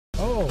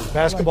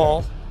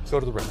Basketball, go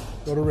to the rim.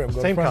 Go to the rim.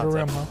 Go Same front of the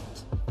concept. rim,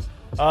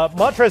 huh?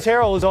 Montrezl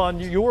Harrell is on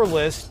your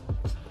list,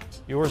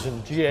 yours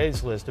and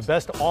GA's list, of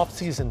best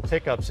offseason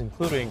pickups,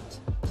 including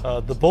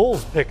the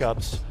Bulls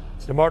pickups,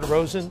 DeMar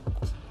DeRozan,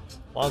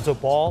 Lonzo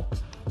Ball,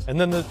 and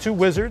then the two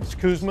Wizards,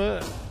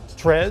 Kuzma,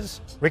 Trez,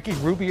 Ricky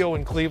Rubio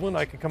in Cleveland.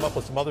 I could come up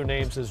with some other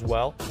names as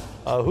well.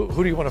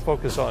 Who do you want to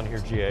focus on here,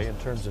 GA, in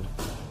terms of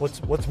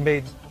what's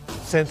made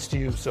sense to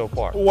you so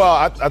far?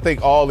 Well, I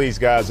think all these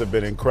guys have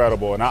been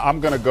incredible, and I'm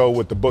going to go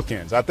with the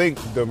bookends. I think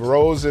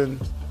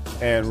DeRozan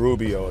and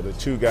Rubio are the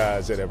two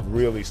guys that have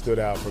really stood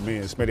out for me.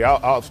 And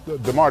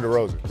Smitty, DeMar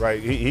DeRozan, right?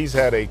 He's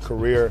had a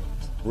career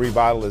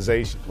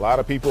revitalization. A lot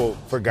of people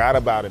forgot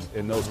about him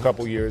in those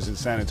couple years in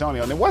San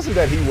Antonio. And it wasn't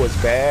that he was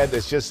bad,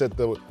 it's just that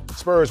the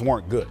Spurs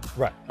weren't good.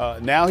 Right.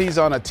 Now he's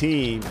on a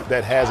team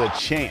that has a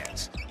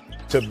chance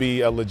to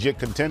be a legit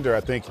contender,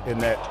 I think, in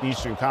that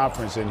Eastern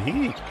Conference. And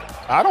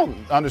I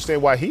don't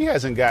understand why he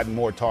hasn't gotten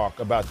more talk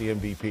about the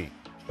MVP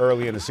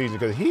early in the season,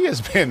 because he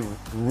has been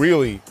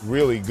really,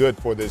 really good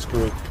for this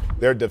group.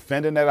 They're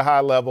defending at a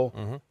high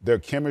level. Their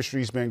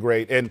chemistry's been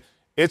great. And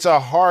it's a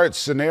hard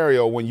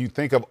scenario when you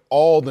think of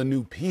all the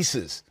new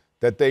pieces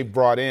that they've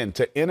brought in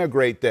to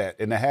integrate that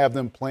and to have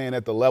them playing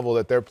at the level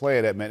that they're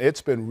playing at, man.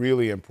 It's been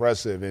really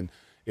impressive. And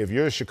if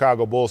you're a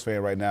Chicago Bulls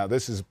fan right now,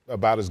 this is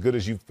about as good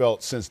as you've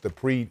felt since the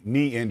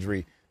pre-knee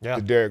injury to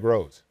Derrick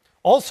Rose.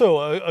 Also,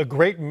 a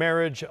great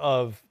marriage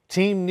of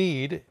team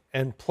need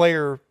and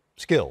player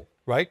skill,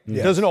 right?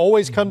 Yes. It doesn't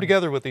always come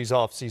together with these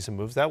offseason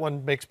moves. That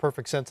one makes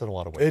perfect sense in a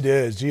lot of ways. It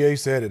is. GA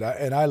said it.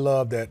 And I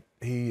love that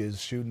he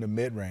is shooting the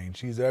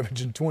mid-range. He's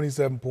averaging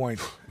 27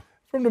 points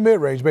from the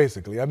mid-range,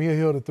 basically. I mean,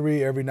 he'll hit a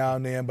three every now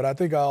and then, but I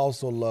think I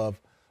also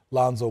love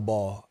Lonzo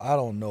Ball. I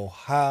don't know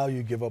how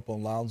you give up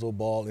on Lonzo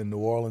Ball in New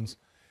Orleans.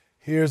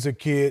 Here's a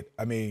kid.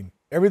 I mean,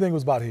 everything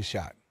was about his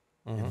shot.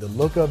 The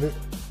look of it,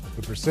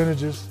 the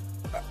percentages.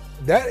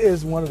 That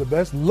is one of the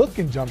best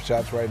looking jump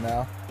shots right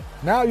now.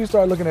 Now you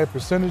start looking at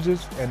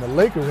percentages, and the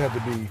Lakers have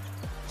to be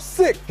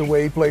sick the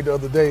way he played the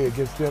other day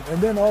against them. And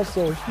then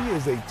also, he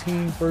is a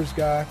team-first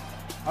guy.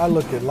 I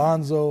look at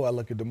Lonzo, I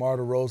look at DeMar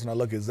DeRozan, I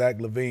look at Zach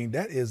LaVine.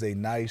 That is a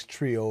nice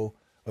trio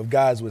of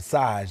guys with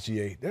size,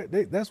 GA.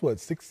 That's what,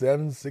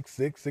 6'7",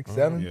 6'6",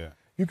 6'7"? Yeah.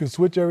 You can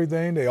switch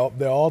everything. They're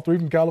all three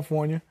from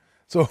California.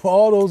 So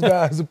all those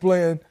guys are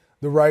playing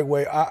the right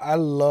way. I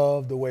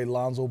love the way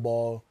Lonzo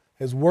Ball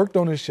has worked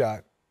on his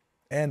shot,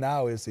 and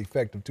now it's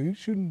effective too. He's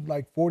shooting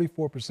like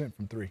 44%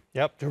 from three.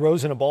 Yep,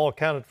 DeRozan and Ball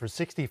accounted for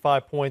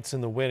 65 points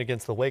in the win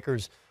against the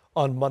Lakers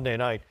on Monday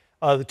night.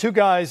 The two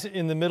guys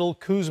in the middle,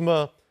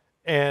 Kuzma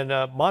and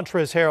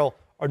Montrezl Harrell,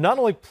 are not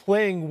only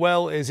playing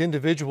well as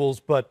individuals,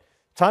 but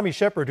Tommy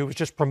Shepard, who was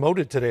just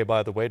promoted today,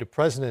 by the way, to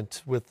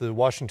president with the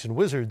Washington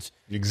Wizards.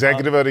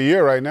 Executive of the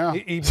year right now.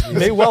 He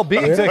may well be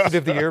executive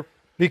of the year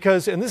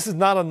because, and this is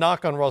not a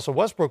knock on Russell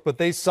Westbrook, but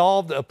they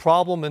solved a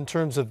problem in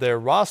terms of their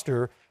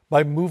roster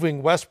by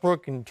moving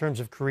Westbrook in terms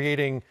of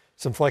creating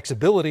some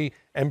flexibility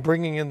and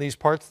bringing in these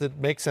parts that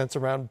make sense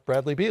around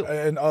Bradley Beal.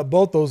 And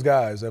both those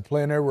guys are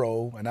playing their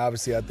role, and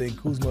obviously I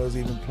think Kuzma is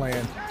even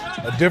playing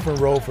a different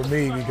role for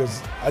me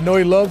because I know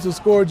he loves to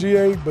score,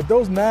 GA, but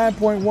those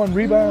 9.1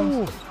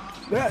 rebounds,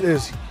 that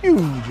is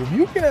huge. If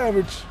you can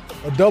average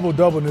a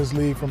double-double in this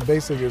league from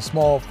basically a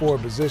small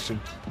forward position.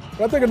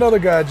 But I think another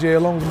guy, GA,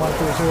 along with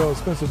Montrezl Harrell,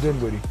 Spencer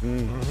Dinwiddie.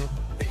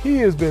 He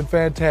has been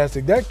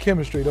fantastic. That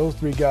chemistry, those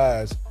three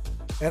guys,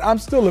 and I'm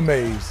still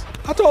amazed.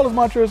 How tall is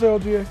Montrezl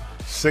Harrell, GA?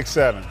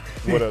 6'7",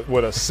 with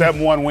a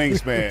 7'1"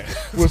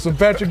 wingspan. With some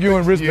Patrick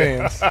Ewing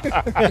wristbands.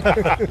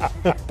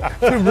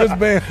 Some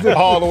wristbands.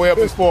 All the way up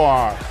his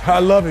forearm. I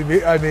love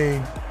him. I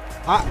mean,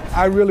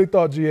 I really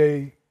thought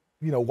GA,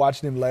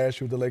 watching him last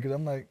year with the Lakers,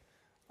 I'm like,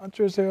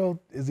 Montrezl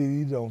Harrell,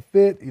 he don't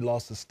fit. He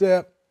lost a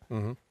step.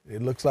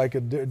 It looks like a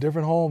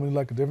different home. He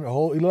like a different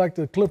hole. He looked like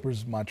the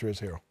Clippers,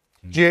 Montrezl Harrell.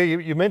 GA,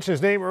 you mentioned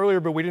his name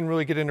earlier, but we didn't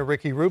really get into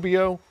Ricky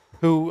Rubio,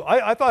 who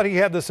I thought he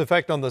had this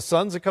effect on the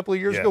Suns a couple of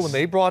years ago when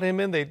they brought him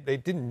in. They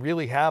didn't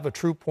really have a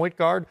true point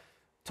guard.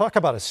 Talk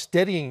about a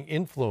steadying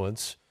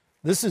influence.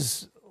 This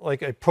is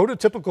like a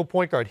prototypical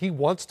point guard. He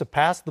wants to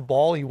pass the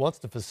ball. He wants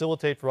to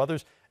facilitate for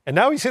others. And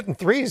now he's hitting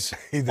threes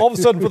all of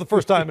a sudden for the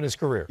first time in his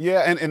career.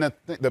 Yeah, and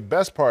the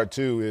best part,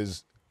 too,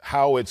 is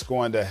how it's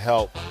going to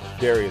help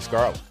Darius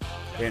Garland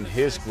in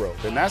his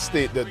growth. And that's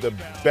the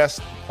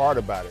best part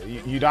about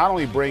it. You not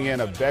only bring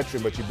in a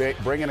veteran, but you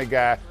bring in a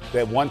guy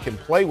that one can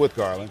play with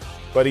Garland,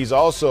 but he's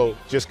also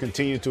just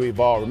continued to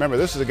evolve. Remember,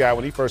 this is a guy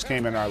when he first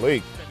came in our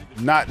league,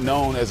 not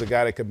known as a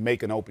guy that could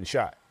make an open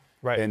shot.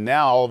 Right. And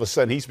now all of a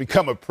sudden he's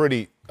become a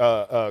pretty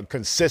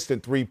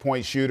consistent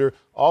three-point shooter,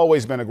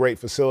 always been a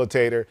great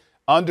facilitator,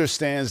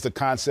 understands the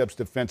concepts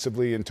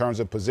defensively in terms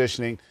of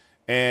positioning,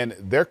 and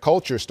their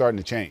culture is starting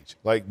to change.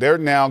 Like, they're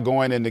now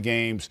going into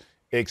games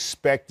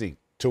expecting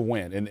to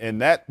win.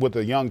 And that, with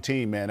a young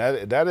team, man,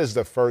 that is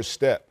the first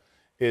step,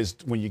 is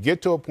when you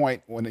get to a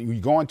point, when you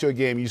go into a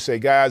game, you say,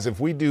 guys, if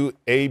we do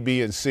A,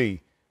 B, and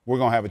C, we're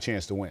going to have a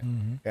chance to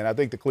win. And I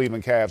think the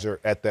Cleveland Cavs are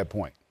at that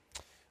point.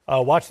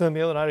 Watching them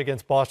the other night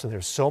against Boston,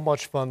 they're so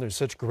much fun. There's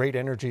such great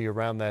energy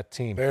around that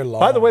team. They're long.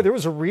 By the way, there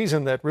was a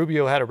reason that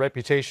Rubio had a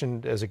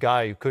reputation as a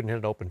guy who couldn't hit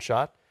an open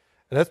shot,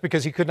 and that's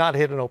because he could not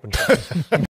hit an open shot.